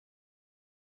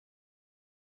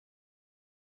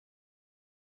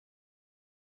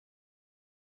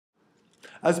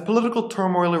As political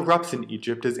turmoil erupts in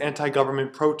Egypt as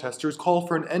anti-government protesters call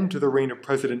for an end to the reign of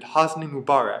President Hosni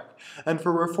Mubarak and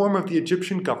for reform of the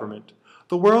Egyptian government,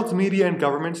 the world's media and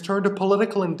governments turn to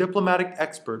political and diplomatic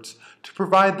experts to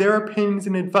provide their opinions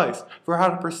and advice for how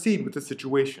to proceed with the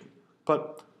situation.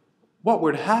 But what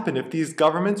would happen if these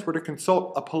governments were to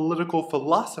consult a political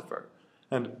philosopher?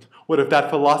 And what if that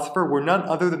philosopher were none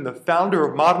other than the founder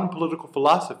of modern political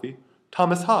philosophy,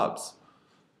 Thomas Hobbes?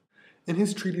 In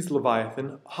his treatise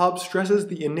Leviathan, Hobbes stresses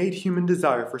the innate human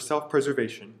desire for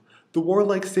self-preservation, the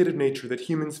warlike state of nature that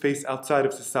humans face outside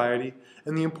of society,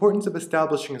 and the importance of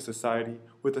establishing a society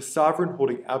with a sovereign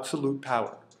holding absolute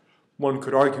power. One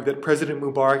could argue that President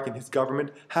Mubarak and his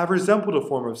government have resembled a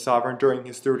form of sovereign during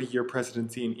his 30-year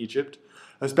presidency in Egypt,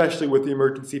 especially with the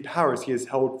emergency powers he has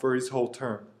held for his whole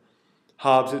term.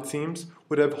 Hobbes, it seems,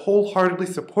 would have wholeheartedly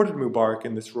supported Mubarak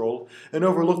in this role and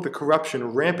overlooked the corruption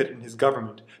rampant in his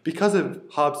government because of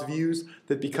Hobbes' views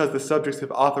that because the subjects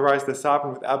have authorized the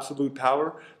sovereign with absolute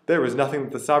power, there is nothing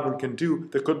that the sovereign can do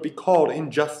that could be called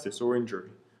injustice or injury.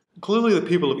 Clearly the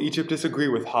people of Egypt disagree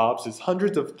with Hobbes as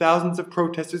hundreds of thousands of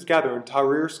protesters gather in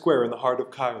Tahrir Square in the heart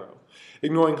of Cairo.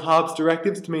 Ignoring Hobbes'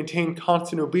 directives to maintain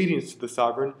constant obedience to the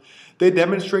sovereign, they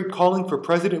demonstrate calling for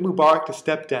President Mubarak to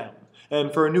step down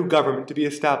and for a new government to be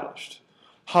established.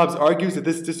 Hobbes argues that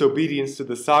this disobedience to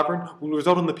the sovereign will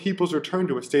result in the people's return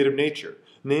to a state of nature,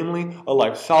 namely a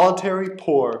life solitary,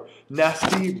 poor,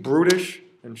 nasty, brutish,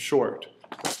 and short.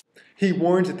 He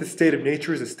warns that this state of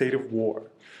nature is a state of war.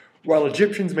 While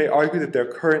Egyptians may argue that their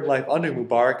current life under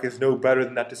Mubarak is no better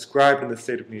than that described in the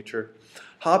state of nature,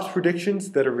 Hobbes'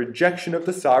 predictions that a rejection of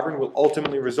the sovereign will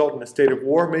ultimately result in a state of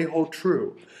war may hold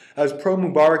true, as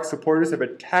pro-Mubarak supporters have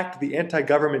attacked the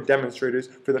anti-government demonstrators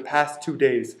for the past 2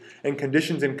 days, and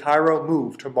conditions in Cairo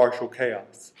move to martial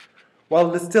chaos.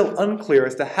 While it is still unclear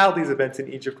as to how these events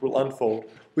in Egypt will unfold,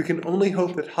 we can only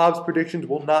hope that Hobbes' predictions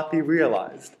will not be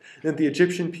realized, and that the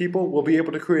Egyptian people will be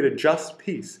able to create a just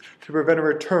peace to prevent a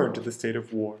return to the state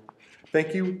of war.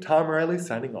 Thank you, Tom Riley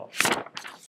signing off.